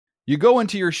You go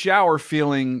into your shower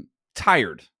feeling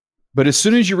tired, but as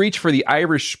soon as you reach for the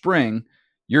Irish Spring,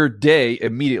 your day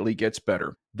immediately gets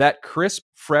better. That crisp,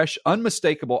 fresh,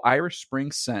 unmistakable Irish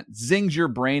Spring scent zings your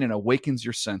brain and awakens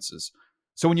your senses.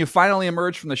 So when you finally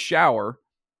emerge from the shower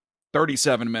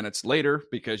 37 minutes later,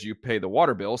 because you pay the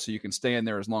water bill so you can stay in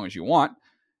there as long as you want,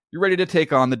 you're ready to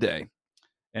take on the day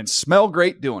and smell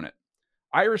great doing it.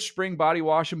 Irish Spring Body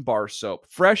Wash and Bar Soap.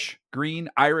 Fresh, green,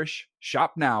 Irish.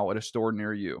 Shop now at a store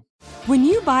near you. When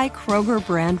you buy Kroger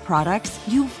brand products,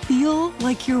 you feel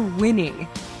like you're winning.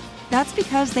 That's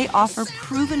because they offer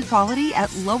proven quality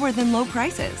at lower than low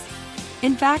prices.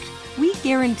 In fact, we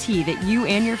guarantee that you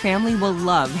and your family will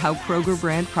love how Kroger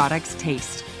brand products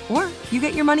taste, or you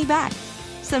get your money back.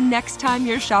 So next time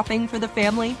you're shopping for the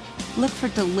family, look for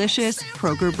delicious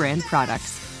Kroger brand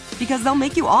products, because they'll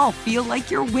make you all feel like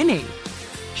you're winning.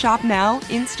 Shop now,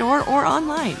 in-store, or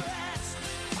online.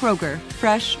 Kroger,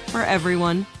 fresh for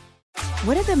everyone.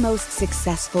 What do the most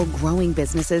successful growing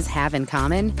businesses have in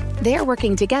common? They're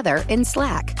working together in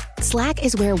Slack. Slack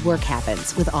is where work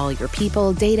happens, with all your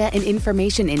people, data, and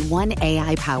information in one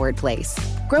AI-powered place.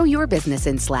 Grow your business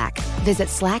in Slack. Visit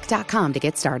slack.com to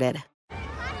get started.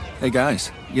 Hey guys,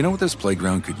 you know what this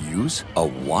playground could use? A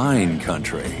wine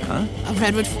country, huh? A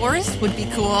redwood forest would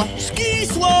be cool. Ski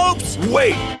slopes!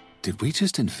 Wait! Did we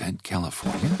just invent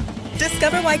California?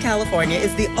 Discover why California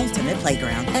is the ultimate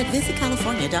playground at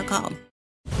visitcalifornia.com.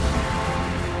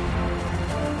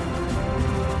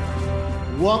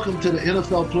 Welcome to the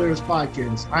NFL Players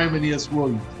Podcast. I'm Aeneas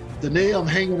Williams. Today I'm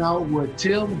hanging out with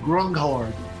Tim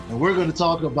Grunhard, and we're going to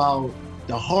talk about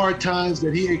the hard times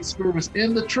that he experienced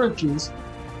in the trenches.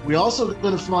 We're also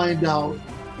going to find out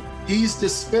he's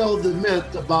dispelled the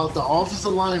myth about the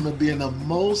offensive lineman being the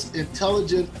most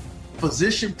intelligent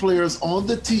position players on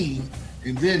the team,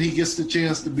 and then he gets the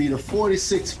chance to be the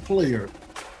 46th player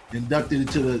inducted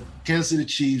into the Kansas City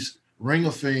Chiefs Ring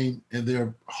of Fame and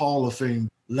their Hall of Fame.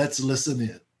 Let's listen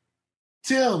in.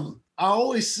 Tim, I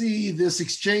always see this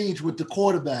exchange with the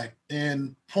quarterback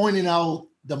and pointing out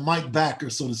the Mike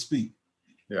backer, so to speak.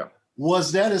 Yeah.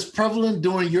 Was that as prevalent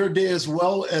during your day as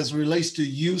well as relates to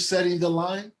you setting the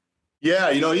line?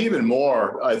 Yeah, even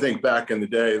more, I think back in the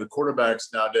day, the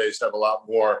quarterbacks nowadays have a lot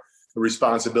more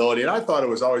responsibility. And I thought it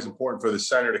was always important for the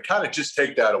center to kind of just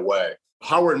take that away.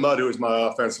 Howard Mudd, who was my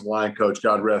offensive line coach,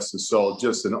 God rest his soul,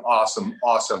 just an awesome,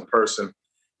 awesome person.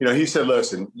 He said,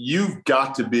 listen, you've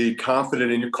got to be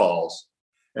confident in your calls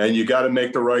and you got to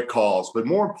make the right calls. But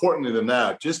more importantly than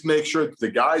that, just make sure that the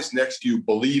guys next to you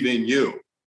believe in you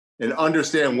and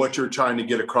understand what you're trying to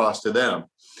get across to them.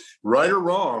 Right or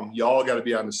wrong, you all got to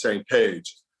be on the same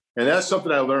page. And that's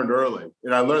something I learned early.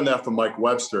 And I learned that from Mike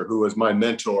Webster, who was my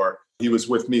mentor. He was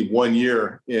with me 1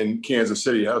 year in Kansas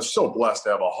City. I was so blessed to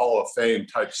have a Hall of Fame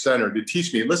type center to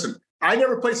teach me. Listen, I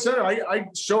never played center. I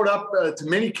showed up to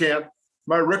minicamp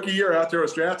my rookie year out there. I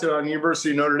was drafted on the University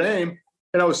of Notre Dame.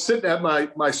 And I was sitting at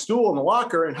my stool in the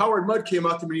locker, and Howard Mudd came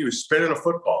up to me. He was spinning a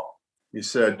football. He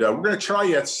said, we're going to try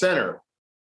you at center.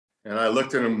 And I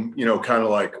looked at him, kind of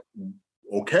like,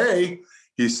 okay.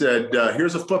 He said,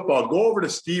 here's a football. Go over to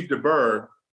Steve DeBerg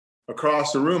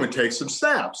across the room and take some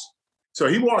snaps. So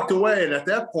he walked away. And at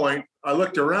that point, I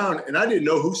looked around and I didn't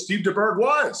know who Steve DeBerg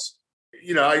was.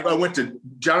 I went to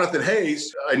Jonathan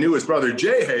Hayes. I knew his brother,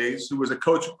 Jay Hayes, who was a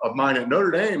coach of mine at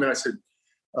Notre Dame. And I said,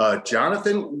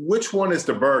 Jonathan, which one is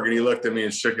DeBerg? And he looked at me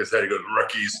and shook his head. He goes,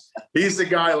 rookies. He's the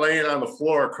guy laying on the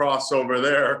floor across over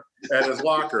there at his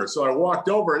locker. So I walked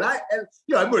over and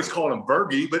everybody's calling him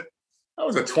Bergie, but I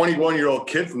was a 21-year-old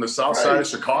kid from the south side of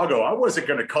Chicago. I wasn't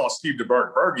going to call Steve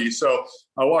DeBerg Bergie. So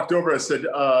I walked over and I said,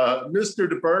 Mr.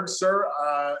 DeBerg, sir,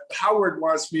 Howard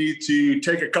wants me to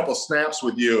take a couple snaps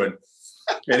with you.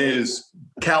 And his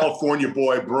California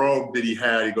boy brogue that he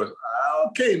had, he goes,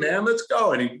 okay, man, let's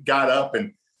go. And he got up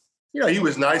and, he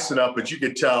was nice enough, but you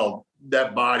could tell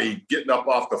that body getting up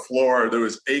off the floor, there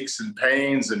was aches and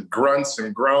pains and grunts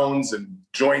and groans and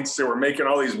joints that were making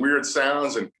all these weird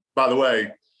sounds. And by the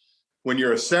way, when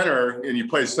you're a center and you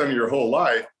play center your whole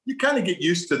life, you kind of get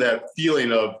used to that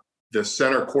feeling of the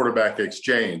center quarterback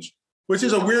exchange, which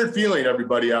is a weird feeling,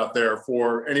 everybody out there,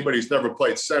 for anybody who's never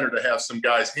played center, to have some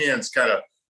guy's hands kind of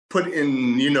put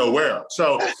in where.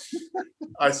 So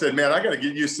I said, man, I got to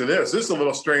get used to this. This is a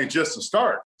little strange just to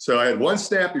start. So I had one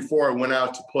snap before I went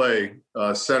out to play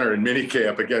center in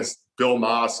minicamp against Bill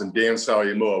Moss and Dan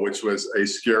Salyamua, which was a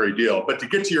scary deal. But to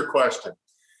get to your question,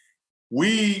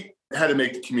 we had to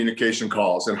make the communication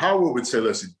calls. And Howard would say,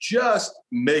 listen, just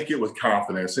make it with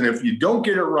confidence. And if you don't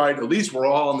get it right, at least we're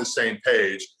all on the same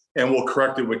page and we'll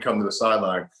correct it when we come to the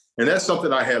sideline. And that's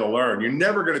something I had to learn. You're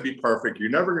never going to be perfect. You're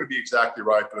never going to be exactly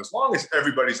right. But as long as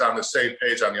everybody's on the same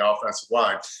page on the offensive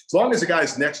line, as long as the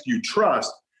guys next to you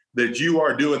trust that you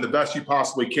are doing the best you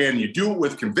possibly can, you do it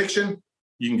with conviction,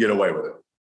 you can get away with it.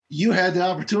 You had the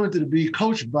opportunity to be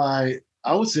coached by,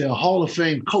 I would say, a Hall of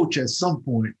Fame coach at some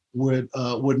point with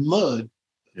Mud.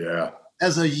 Yeah.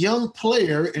 As a young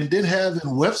player and then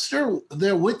having Webster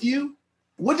there with you,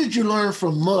 what did you learn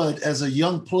from Mud as a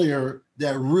young player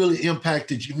that really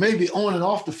impacted you, maybe on and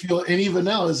off the field, and even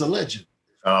now as a legend?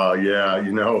 Yeah.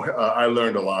 I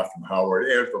learned a lot from Howard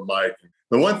and from Mike.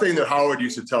 The one thing that Howard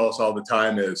used to tell us all the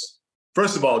time is,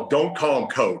 first of all, don't call him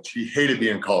coach. He hated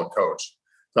being called coach.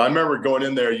 So I remember going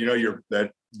in there, you're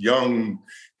that young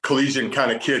collegiate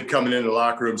kind of kid coming into the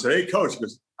locker room and say, hey, coach. He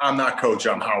goes, I'm not coach,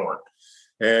 I'm Howard.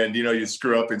 And, you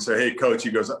screw up and say, hey, coach. He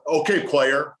goes, okay,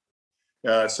 player.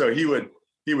 So he would,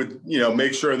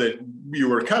 make sure that you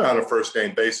were kind of on a first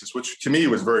name basis, which to me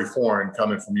was very foreign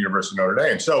coming from University of Notre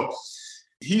Dame. So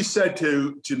he said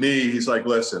to me, he's like,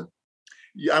 listen,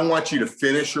 I want you to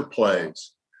finish your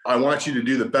plays. I want you to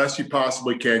do the best you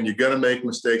possibly can. You're going to make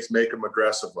mistakes, make them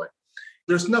aggressively.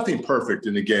 There's nothing perfect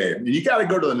in the game. You got to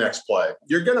go to the next play.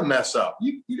 You're going to mess up.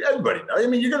 Everybody knows. I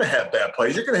mean, you're going to have bad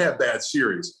plays. You're going to have bad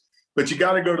series. But you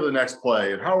got to go to the next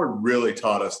play. And Howard really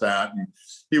taught us that. And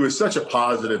he was such a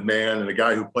positive man and a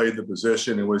guy who played the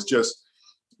position and was just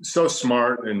so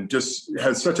smart and just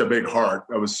had such a big heart.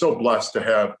 I was so blessed to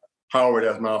have Howard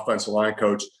as my offensive line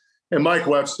coach. And Mike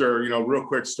Webster, real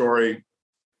quick story,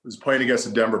 was playing against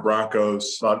the Denver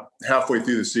Broncos about halfway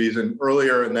through the season.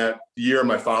 Earlier in that year,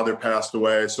 my father passed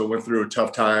away, so went through a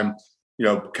tough time,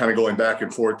 kind of going back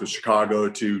and forth to Chicago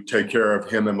to take care of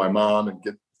him and my mom and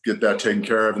get that taken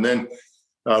care of. And then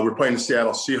we're playing the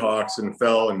Seattle Seahawks and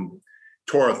fell and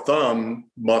tore a thumb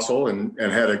muscle and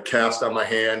had a cast on my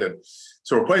hand. And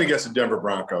so we're playing against the Denver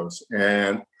Broncos.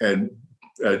 And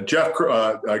Greg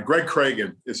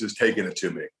Cragen is just taking it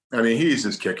to me. I mean, he's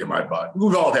just kicking my butt.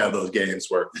 We've all had those games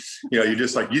where, you're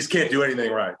just like, you just can't do anything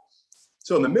right.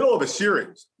 So in the middle of a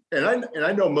series, and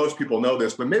I know most people know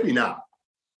this, but maybe not,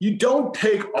 you don't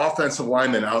take offensive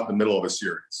linemen out in the middle of a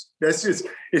series.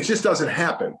 It just doesn't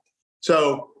happen.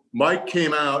 So Mike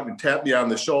came out and tapped me on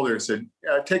the shoulder and said,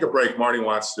 take a break. Marty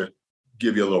wants to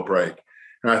give you a little break.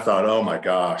 And I thought, oh my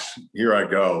gosh, here I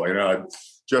go. I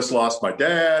just lost my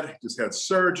dad, just had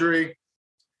surgery.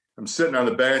 I'm sitting on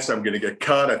the bench. I'm going to get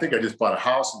cut. I think I just bought a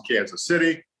house in Kansas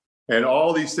City. And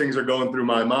all these things are going through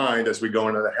my mind as we go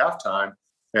into the halftime.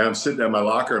 And I'm sitting at my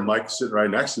locker and Mike's sitting right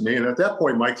next to me. And at that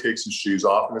point, Mike takes his shoes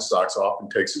off and his socks off and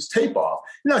takes his tape off.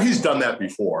 He's done that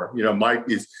before. Mike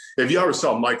is, if you ever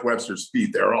saw Mike Webster's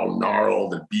feet, they're all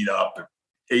gnarled and beat up.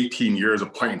 18 years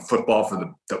of playing football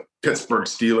for the Pittsburgh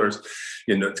Steelers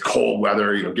in the cold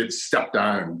weather, getting stepped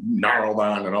on and gnarled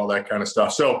on and all that kind of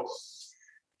stuff. So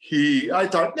I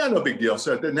thought, no big deal.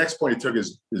 So at the next point, he took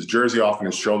his jersey off and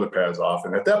his shoulder pads off.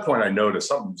 And at that point, I noticed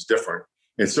something was different.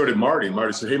 And so did Marty.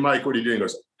 Marty said, hey, Mike, what are you doing? He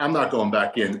goes, I'm not going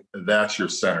back in. That's your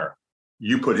center.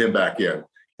 You put him back in.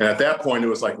 And at that point, it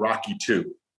was like Rocky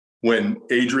 2, when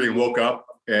Adrian woke up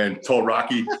and told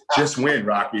Rocky, just win,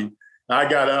 Rocky. I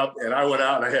got up and I went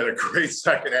out and I had a great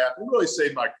second half. It really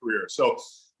saved my career. So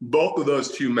both of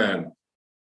those two men,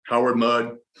 Howard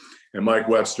Mudd and Mike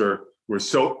Webster, were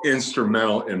so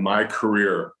instrumental in my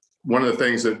career. One of the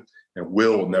things that, and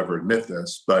Will never admit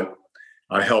this, but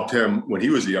I helped him when he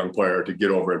was a young player to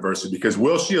get over adversity, because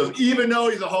Will Shields, even though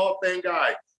he's a Hall of Fame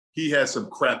guy, he has some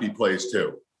crappy plays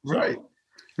too. Right.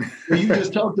 You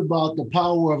just talked about the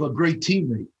power of a great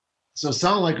teammate. So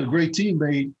sound like a great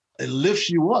teammate, it lifts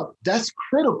you up. That's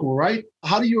critical, right?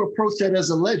 How do you approach that as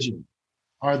a legend?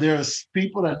 Are there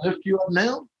people that lift you up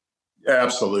now?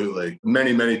 Absolutely.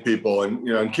 Many, many people. And,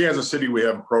 in Kansas City, we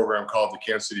have a program called the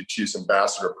Kansas City Chiefs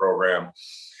Ambassador Program.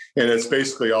 And it's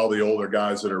basically all the older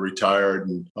guys that are retired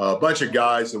and a bunch of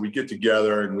guys that we get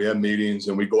together and we have meetings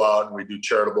and we go out and we do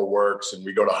charitable works and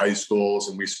we go to high schools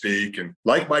and we speak. And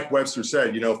like Mike Webster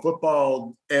said,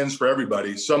 football ends for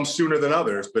everybody, some sooner than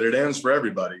others, but it ends for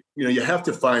everybody. You have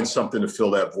to find something to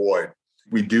fill that void.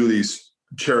 We do these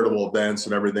charitable events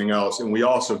and everything else. And we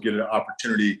also get an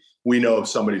opportunity. We know if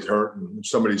somebody's hurting, if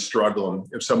somebody's struggling,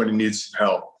 if somebody needs some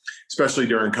help, especially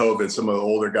during COVID, some of the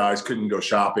older guys couldn't go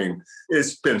shopping.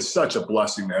 It's been such a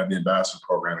blessing to have the ambassador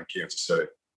program in Kansas City.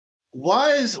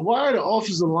 Why are the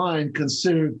offensive line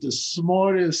considered the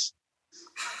smartest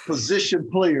position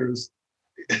players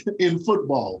in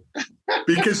football?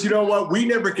 Because you know what? We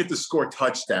never get to score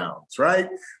touchdowns, right?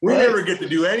 We never get to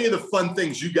do any of the fun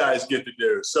things you guys get to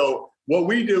do. So what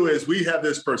we do is we have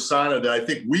this persona that I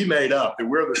think we made up, that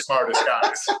we're the smartest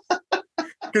guys.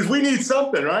 Because we need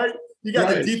something, right? You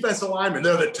got the defensive linemen.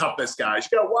 They're the toughest guys.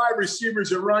 You got wide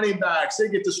receivers and running backs. They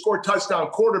get to score touchdown.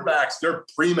 Quarterbacks, they're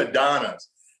prima donnas.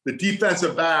 The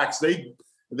defensive backs, they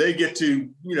get to,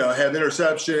 have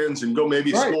interceptions and go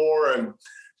maybe score.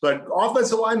 But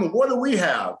offensive linemen, what do we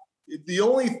have? The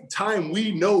only time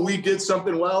we know we did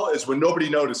something well is when nobody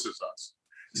notices us.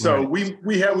 So we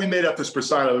made up this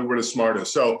persona that we're the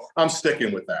smartest. So I'm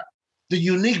sticking with that. The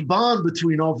unique bond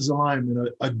between offensive linemen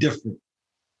are different.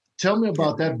 Tell me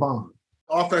about that bond.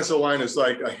 Offensive line is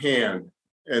like a hand,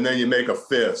 and then you make a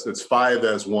fist. It's 5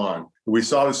 as 1. We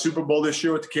saw the Super Bowl this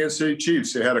year with the Kansas City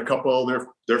Chiefs. They had a couple of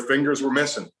their fingers were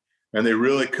missing, and they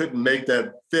really couldn't make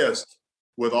that fist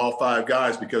with all 5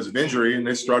 guys because of injury, and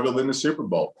they struggled in the Super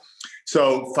Bowl.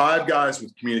 So 5 guys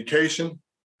with communication,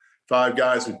 5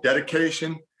 guys with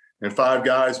dedication, and 5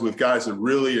 guys that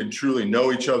really and truly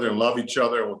know each other and love each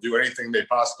other and will do anything they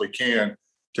possibly can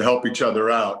to help each other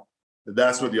out.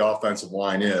 That's what the offensive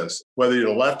line is. Whether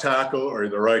you're the left tackle or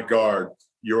the right guard,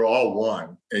 you're all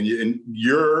one. And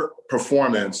your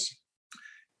performance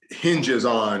hinges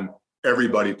on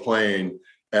everybody playing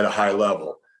at a high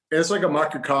level. And it's like a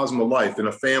microcosm of life in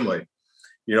a family.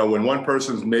 When one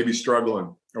person's maybe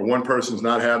struggling or one person's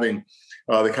not having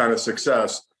the kind of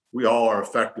success, we all are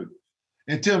affected.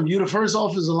 And Tim, you're the first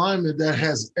offensive lineman that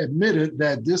has admitted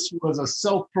that this was a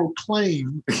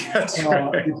self-proclaimed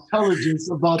intelligence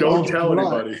about Don't tell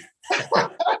anybody.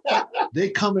 They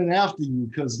coming after you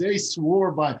because they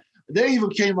swore by. They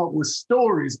even came up with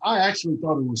stories. I actually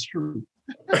thought it was true.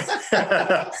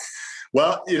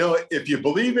 Well, if you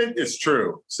believe it, it's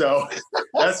true. So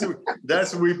that's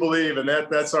what we believe, and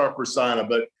that's our persona.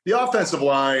 But the offensive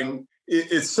line,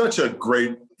 it's such a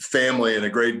great family and a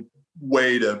great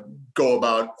way to go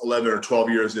about 11 or 12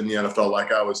 years in the NFL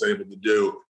like I was able to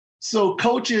do. So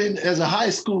coaching as a high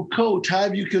school coach, how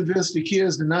have you convinced the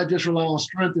kids to not just rely on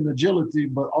strength and agility,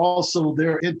 but also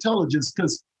their intelligence?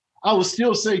 Because I would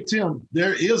still say, Tim,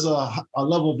 there is a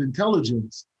level of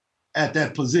intelligence at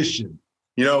that position.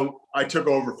 I took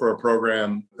over for a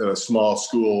program at a small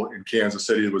school in Kansas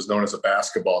City. It was known as a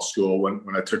basketball school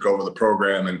when I took over the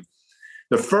program. And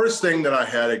the first thing that I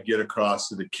had to get across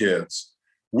to the kids,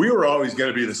 we were always going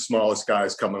to be the smallest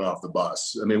guys coming off the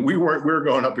bus. I mean, we were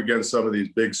going up against some of these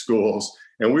big schools,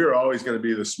 and we were always going to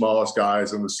be the smallest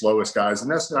guys and the slowest guys.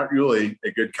 And that's not really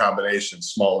a good combination,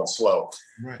 small and slow.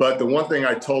 Right. But the one thing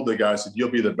I told the guys is you'll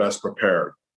be the best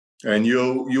prepared, and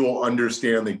you will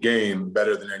understand the game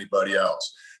better than anybody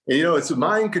else. And, it's the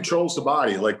mind controls the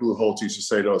body, like Lou Holtz used to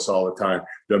say to us all the time.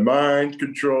 The mind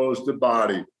controls the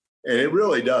body. And it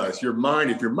really does. If your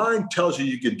mind tells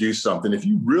you can do something, if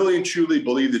you really and truly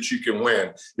believe that you can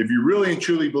win, if you really and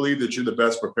truly believe that you're the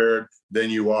best prepared, then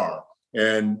you are.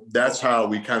 And that's how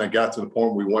we kind of got to the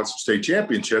point where we won some state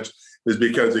championships, is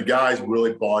because the guys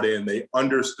really bought in. They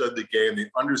understood the game. They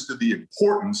understood the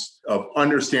importance of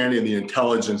understanding the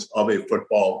intelligence of a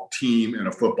football team and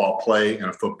a football play and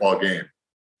a football game.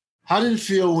 How did it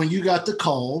feel when you got the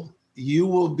call? You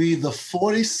will be the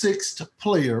 46th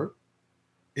player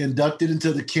inducted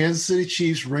into the Kansas City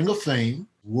Chiefs Ring of Fame.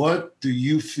 What do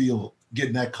you feel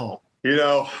getting that call?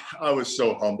 I was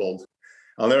so humbled.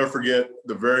 I'll never forget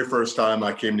the very first time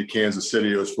I came to Kansas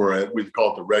City. It was for we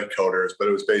call it the Red Coaters, but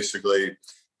it was basically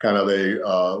kind of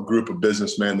a group of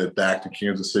businessmen that backed the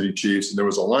Kansas City Chiefs. And there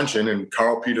was a luncheon, and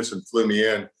Carl Peterson flew me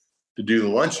in to do the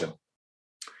luncheon.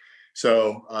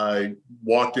 So I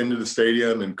walked into the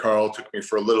stadium, and Carl took me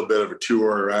for a little bit of a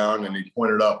tour around, and he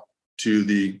pointed up to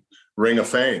the Ring of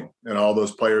Fame and all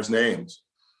those players' names.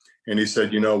 And he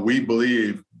said, we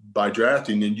believe by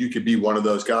drafting, and you could be one of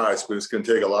those guys, but it's going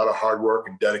to take a lot of hard work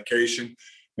and dedication.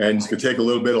 And it's going to take a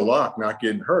little bit of luck, not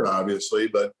getting hurt, obviously,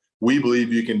 but we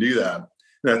believe you can do that.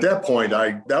 And at that point,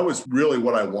 that was really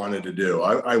what I wanted to do.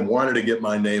 I wanted to get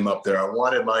my name up there. I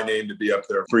wanted my name to be up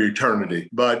there for eternity.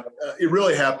 But it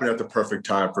really happened at the perfect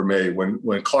time for me.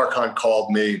 When Clark Hunt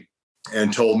called me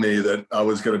and told me that I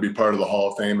was going to be part of the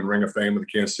Hall of Fame and Ring of Fame of the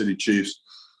Kansas City Chiefs,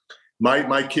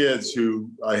 my kids,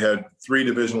 who I had 3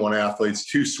 Division I athletes,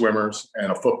 2 swimmers,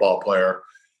 and a football player,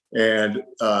 and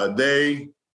they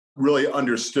really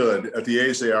understood at the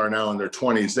age they are now in their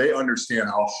 20s, they understand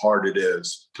how hard it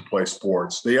is to play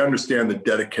sports. They understand the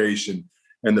dedication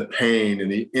and the pain and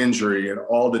the injury and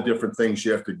all the different things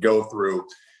you have to go through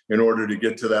in order to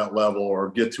get to that level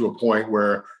or get to a point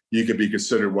where you could be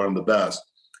considered one of the best.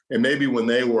 And maybe when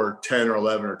they were 10 or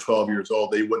 11 or 12 years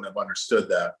old, they wouldn't have understood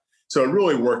that. So it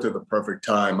really worked at the perfect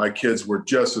time. My kids were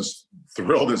just as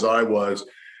thrilled as I was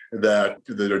that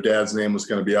their dad's name was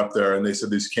going to be up there. And they said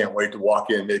they just can't wait to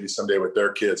walk in maybe someday with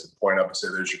their kids and point up and say,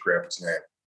 there's your grandpa's name.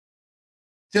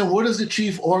 Then what has the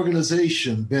Chief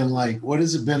organization been like? What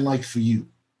has it been like for you?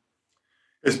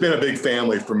 It's been a big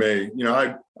family for me.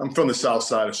 I'm from the south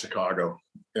side of Chicago,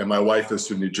 and my wife is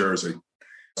from New Jersey.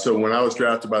 So when I was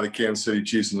drafted by the Kansas City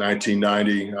Chiefs in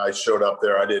 1990, I showed up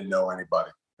there. I didn't know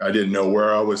anybody. I didn't know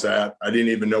where I was at. I didn't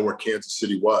even know where Kansas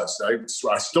City was.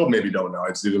 I still maybe don't know.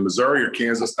 It's either Missouri or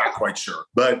Kansas, not quite sure.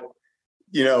 But,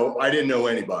 I didn't know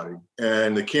anybody.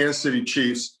 And the Kansas City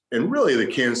Chiefs, and really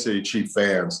the Kansas City Chief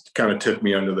fans, kind of took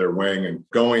me under their wing. And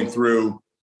going through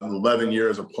 11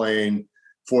 years of playing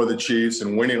for the Chiefs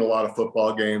and winning a lot of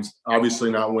football games, obviously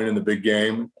not winning the big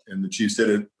game. And the Chiefs did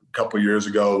it a couple of years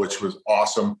ago, which was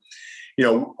awesome.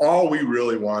 All we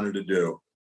really wanted to do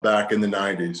back in the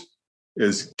 90s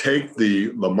is take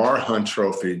the Lamar Hunt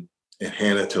trophy and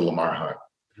hand it to Lamar Hunt.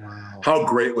 Wow. How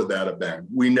great would that have been?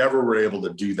 We never were able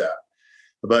to do that.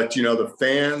 But, the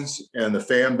fans and the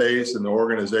fan base and the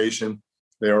organization,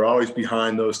 they were always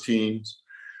behind those teams.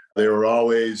 They were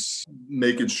always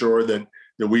making sure that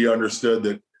we understood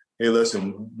that, hey,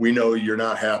 listen, we know you're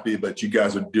not happy, but you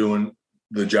guys are doing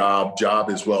the job. Job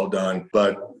is well done.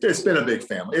 But it's been a big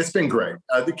family. It's been great.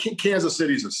 Kansas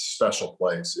City is a special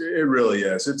place. It really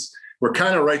is. We're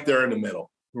kind of right there in the middle.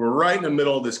 We're right in the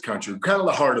middle of this country, kind of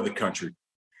the heart of the country.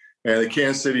 And the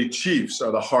Kansas City Chiefs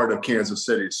are the heart of Kansas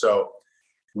City. So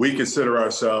we consider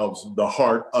ourselves the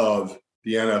heart of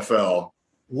the NFL.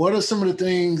 What are some of the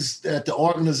things that the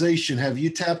organization, have you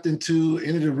tapped into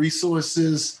any of the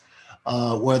resources,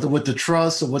 whether with the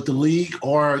trust or with the league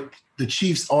or the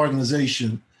Chiefs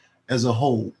organization as a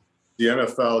whole? The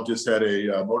NFL just had a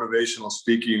motivational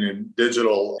speaking and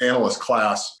digital analyst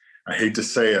class. I hate to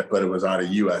say it, but it was out of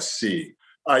USC.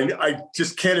 I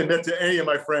just can't admit to any of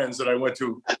my friends that I went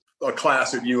to a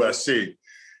class at USC.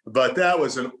 But that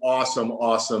was an awesome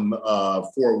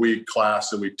 4-week class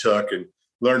that we took and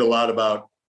learned a lot about,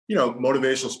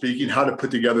 motivational speaking, how to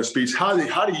put together speech, how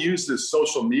to use this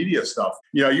social media stuff.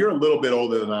 You're a little bit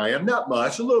older than I am, not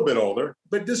much, a little bit older,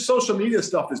 but this social media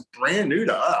stuff is brand new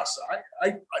to us.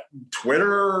 I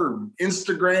Twitter,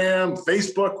 Instagram,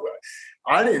 Facebook,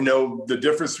 I didn't know the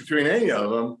difference between any of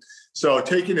them. So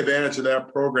taking advantage of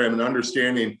that program and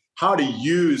understanding how to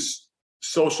use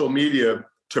social media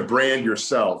to brand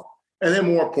yourself. And then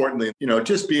more importantly,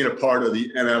 just being a part of the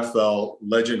NFL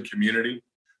legend community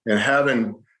and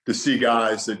having to see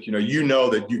guys that,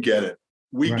 that you get it.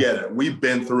 We get it. We've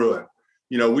been through it.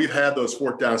 We've had those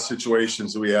fourth down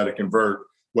situations that we had to convert,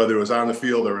 whether it was on the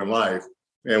field or in life.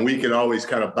 And we can always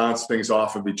kind of bounce things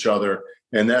off of each other.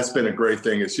 And that's been a great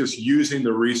thing. It's just using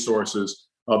the resources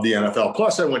of the NFL.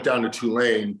 Plus, I went down to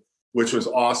Tulane, which was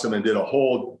awesome, and did a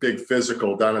whole big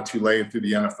physical down at Tulane through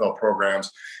the NFL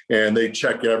programs. And they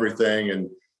check everything. And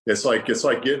it's like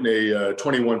getting a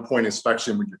 21-point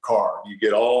inspection with your car. You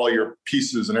get all your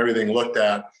pieces and everything looked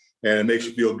at, and it makes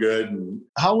you feel good. And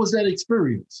how was that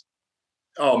experience?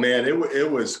 Oh, man,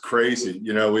 it was crazy.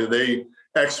 They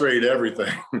x-rayed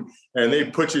everything, and they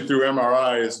put you through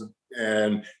MRIs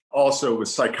and also with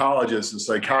psychologists and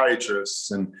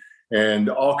psychiatrists and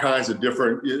all kinds of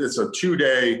different. It's a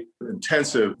 2-day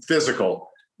intensive physical,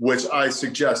 which I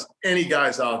suggest any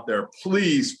guys out there,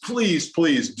 please, please,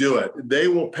 please do it. They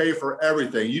will pay for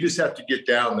everything. You just have to get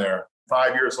down there.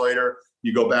 5 years later,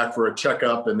 you go back for a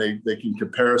checkup and they can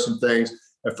compare some things.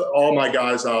 If all my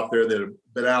guys out there that have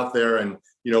been out there, and,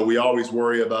 we always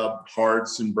worry about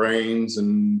hearts and brains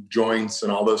and joints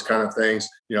and all those kind of things,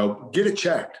 get it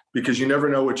checked because you never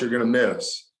know what you're going to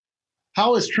miss.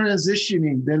 How has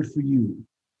transitioning been for you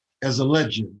as a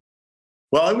legend?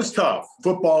 Well, it was tough.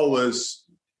 Football was,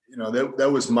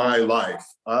 that was my life.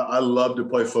 I loved to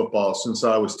play football since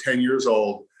I was 10 years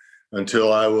old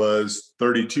until I was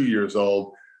 32 years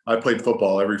old. I played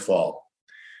football every fall.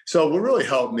 So what really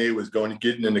helped me was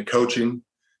getting into coaching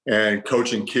and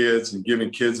coaching kids and giving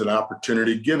kids an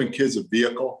opportunity, giving kids a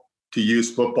vehicle to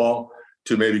use football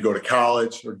to maybe go to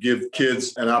college or give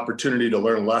kids an opportunity to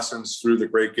learn lessons through the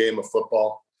great game of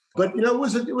football. But, it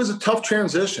was a tough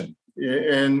transition.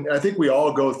 And I think we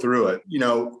all go through it.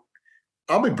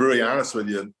 I'll be brutally honest with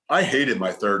you. I hated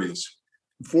my 30s.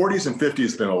 40s and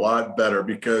 50s been a lot better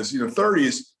because,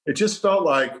 30s, it just felt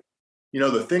like,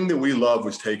 the thing that we love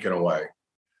was taken away.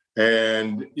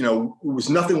 And, it was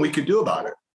nothing we could do about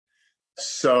it.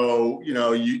 So,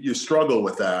 you struggle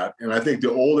with that. And I think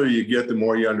the older you get, the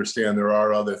more you understand there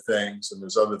are other things and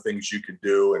there's other things you can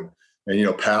do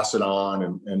and pass it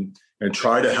on and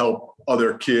try to help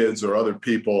other kids or other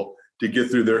people to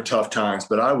get through their tough times.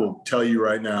 But I will tell you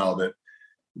right now that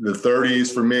the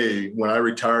 30s for me, when I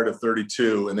retired at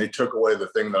 32 and they took away the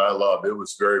thing that I loved, it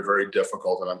was very, very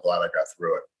difficult. And I'm glad I got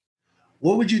through it.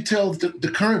 What would you tell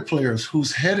the current players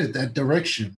who's headed that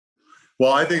direction?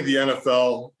 Well, I think the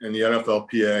NFL and the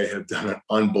NFLPA have done an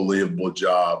unbelievable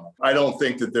job. I don't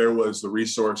think that there was the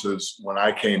resources when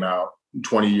I came out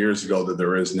 20 years ago that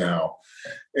there is now.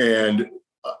 And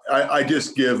I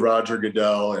just give Roger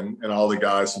Goodell and all the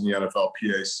guys in the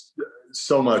NFLPA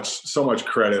so much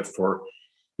credit for,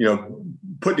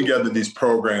 putting together these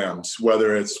programs,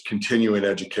 whether it's continuing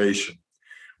education,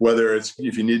 whether it's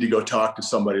if you need to go talk to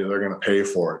somebody, they're going to pay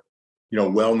for it.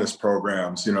 Wellness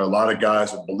programs, a lot of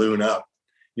guys would balloon up.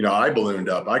 I ballooned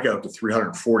up. I got up to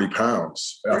 340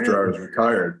 pounds after I was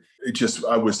retired.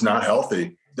 I was not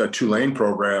healthy. That Tulane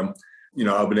program,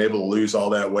 I've been able to lose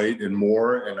all that weight and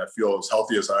more, and I feel as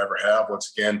healthy as I ever have.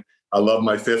 Once again, I love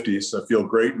my 50s. I feel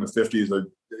great in the 50s.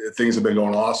 Things have been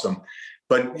going awesome.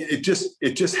 But it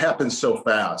just happens so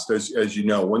fast, as you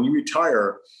know. When you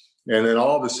retire and then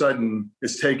all of a sudden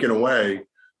it's taken away,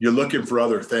 you're looking for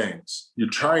other things. You're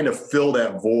trying to fill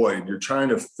that void. You're trying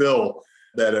to fill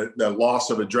that loss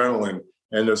of adrenaline.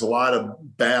 And there's a lot of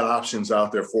bad options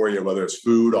out there for you, whether it's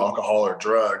food, alcohol, or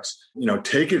drugs.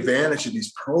 Take advantage of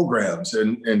these programs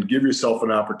and give yourself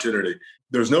an opportunity.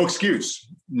 There's no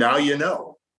excuse. Now you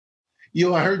know.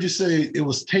 I heard you say it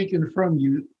was taken from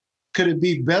you. Could it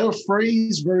be better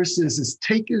phrase versus it's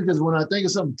taken? Because when I think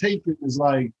of something taken, it's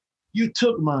like, you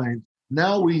took mine.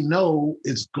 Now we know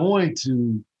it's going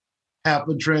to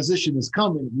happen. Transition is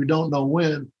coming. We don't know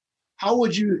when. How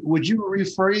would you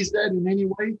rephrase that in any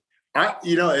way?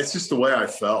 It's just the way I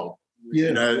felt. Yeah.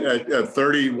 At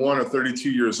 31 or 32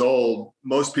 years old,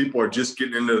 most people are just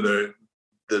getting into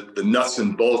the nuts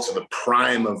and bolts of the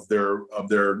prime of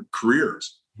their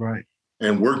careers. Right.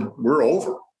 And we're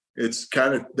over. It's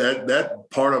kind of that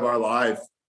part of our life.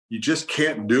 You just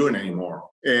can't do it anymore.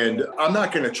 And I'm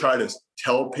not going to try to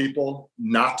tell people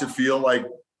not to feel like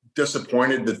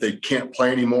disappointed that they can't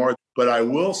play anymore. But I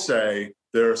will say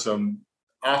there are some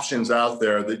options out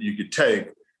there that you could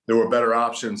take. There were better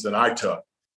options than I took.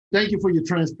 Thank you for your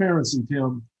transparency,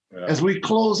 Tim. Yeah. As we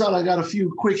close out, I got a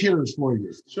few quick hitters for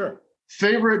you. Sure.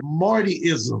 Favorite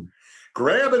Martyism?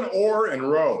 Grab an oar and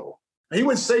row. He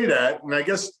would say that, and I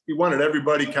guess he wanted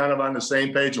everybody kind of on the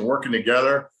same page and working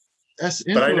together. That's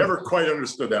but I never quite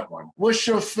understood that one. What's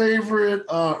your favorite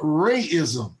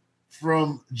Rayism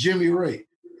from Jimmy Ray?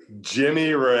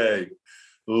 Jimmy Ray.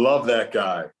 Love that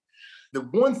guy. The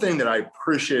one thing that I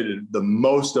appreciated the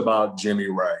most about Jimmy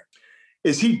Ray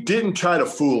is he didn't try to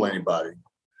fool anybody.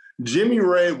 Jimmy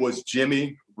Ray was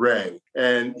Jimmy Ray.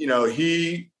 And, and I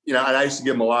used to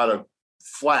give him a lot of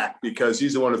flack because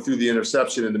he's the one who threw the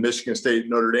interception in the Michigan State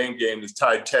Notre Dame game that's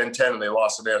tied 10-10 and they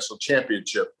lost the national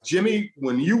championship. Jimmy,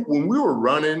 when we were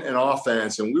running an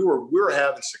offense and we were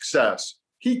having success,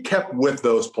 he kept with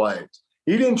those plays.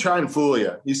 He didn't try and fool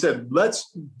you. He said,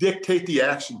 let's dictate the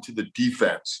action to the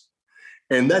defense.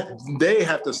 And that they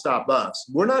have to stop us.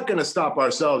 We're not going to stop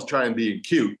ourselves trying being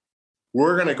cute.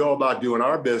 We're going to go about doing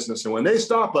our business. And when they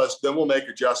stop us, then we'll make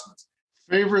adjustments.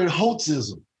 Favorite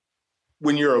Holtzism?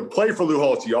 When you're a play for Lou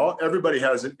Holtz, everybody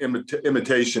has an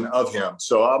imitation of him.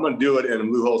 So I'm going to do it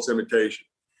in Lou Holtz imitation.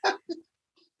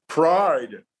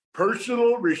 Pride,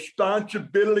 personal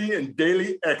responsibility, and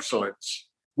daily excellence.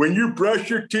 When you brush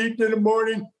your teeth in the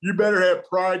morning, you better have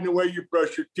pride in the way you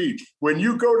brush your teeth. When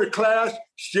you go to class,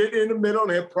 sit in the middle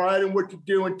and have pride in what you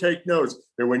do and take notes.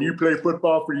 And when you play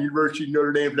football for the University of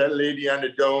Notre Dame, that lady on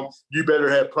the dome, you better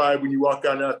have pride when you walk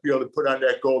on that field and put on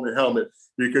that golden helmet.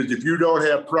 Because if you don't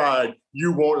have pride,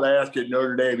 you won't last at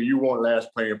Notre Dame and you won't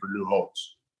last playing for Lou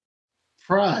Holtz.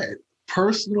 Pride,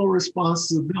 personal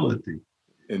responsibility.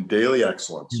 And daily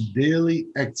excellence. Daily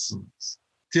excellence.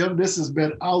 Tim, this has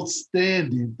been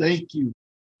outstanding. Thank you.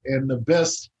 And the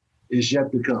best is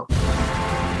yet to come.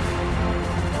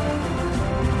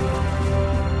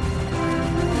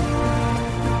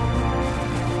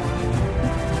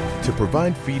 To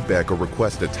provide feedback or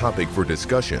request a topic for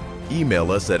discussion,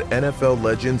 email us at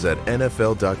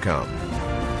nfllegends@nfl.com.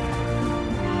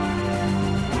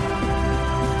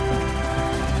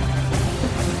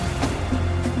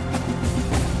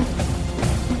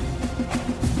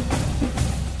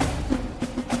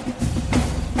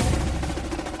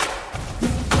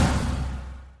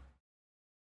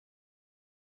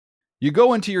 You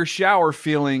go into your shower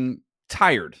feeling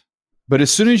tired, but as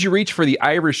soon as you reach for the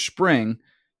Irish Spring,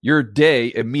 your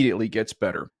day immediately gets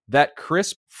better. That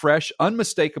crisp, fresh,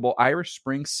 unmistakable Irish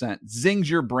Spring scent zings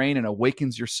your brain and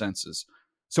awakens your senses.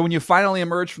 So when you finally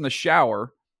emerge from the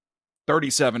shower,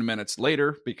 37 minutes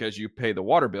later, because you pay the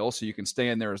water bill so you can stay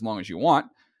in there as long as you want,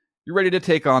 you're ready to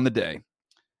take on the day.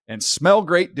 And smell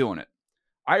great doing it.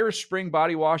 Irish Spring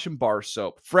Body Wash and Bar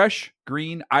Soap. Fresh,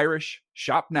 green, Irish.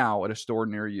 Shop now at a store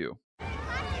near you.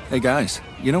 Hey guys,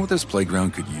 you know what this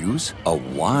playground could use? A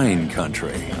wine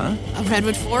country, huh? A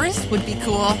redwood forest would be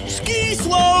cool. Ski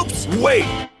slopes!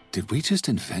 Wait! Did we just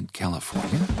invent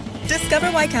California?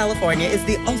 Discover why California is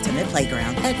the ultimate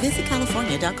playground at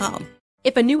visitcalifornia.com.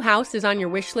 If a new house is on your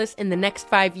wish list in the next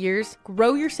 5 years,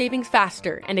 grow your savings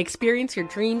faster and experience your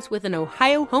dreams with an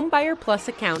Ohio Homebuyer Plus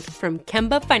account from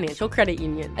Kemba Financial Credit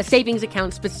Union. A savings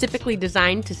account specifically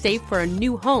designed to save for a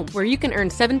new home, where you can earn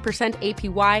 7%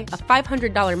 APY, a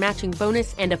 $500 matching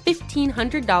bonus, and a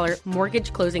 $1,500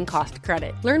 mortgage closing cost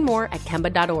credit. Learn more at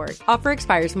Kemba.org. Offer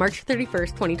expires March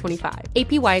 31st, 2025.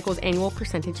 APY equals annual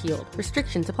percentage yield.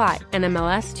 Restrictions apply.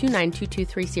 NMLS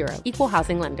 292230. Equal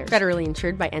housing lender. Federally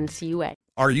insured by NCUA.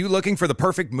 Are you looking for the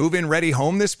perfect move-in ready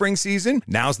home this spring season?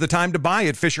 Now's the time to buy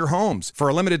at Fisher Homes. For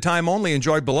a limited time only,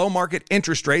 enjoy below-market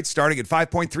interest rates starting at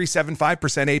 5.375%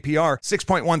 APR,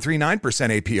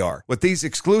 6.139% APR. With these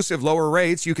exclusive lower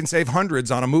rates, you can save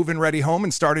hundreds on a move-in ready home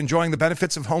and start enjoying the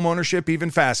benefits of home ownership even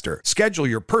faster. Schedule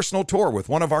your personal tour with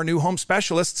one of our new home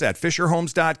specialists at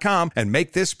FisherHomes.com and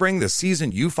make this spring the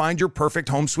season you find your perfect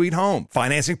home sweet home.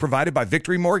 Financing provided by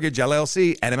Victory Mortgage,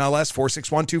 LLC, NMLS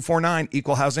 461249,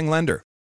 Equal Housing Lender.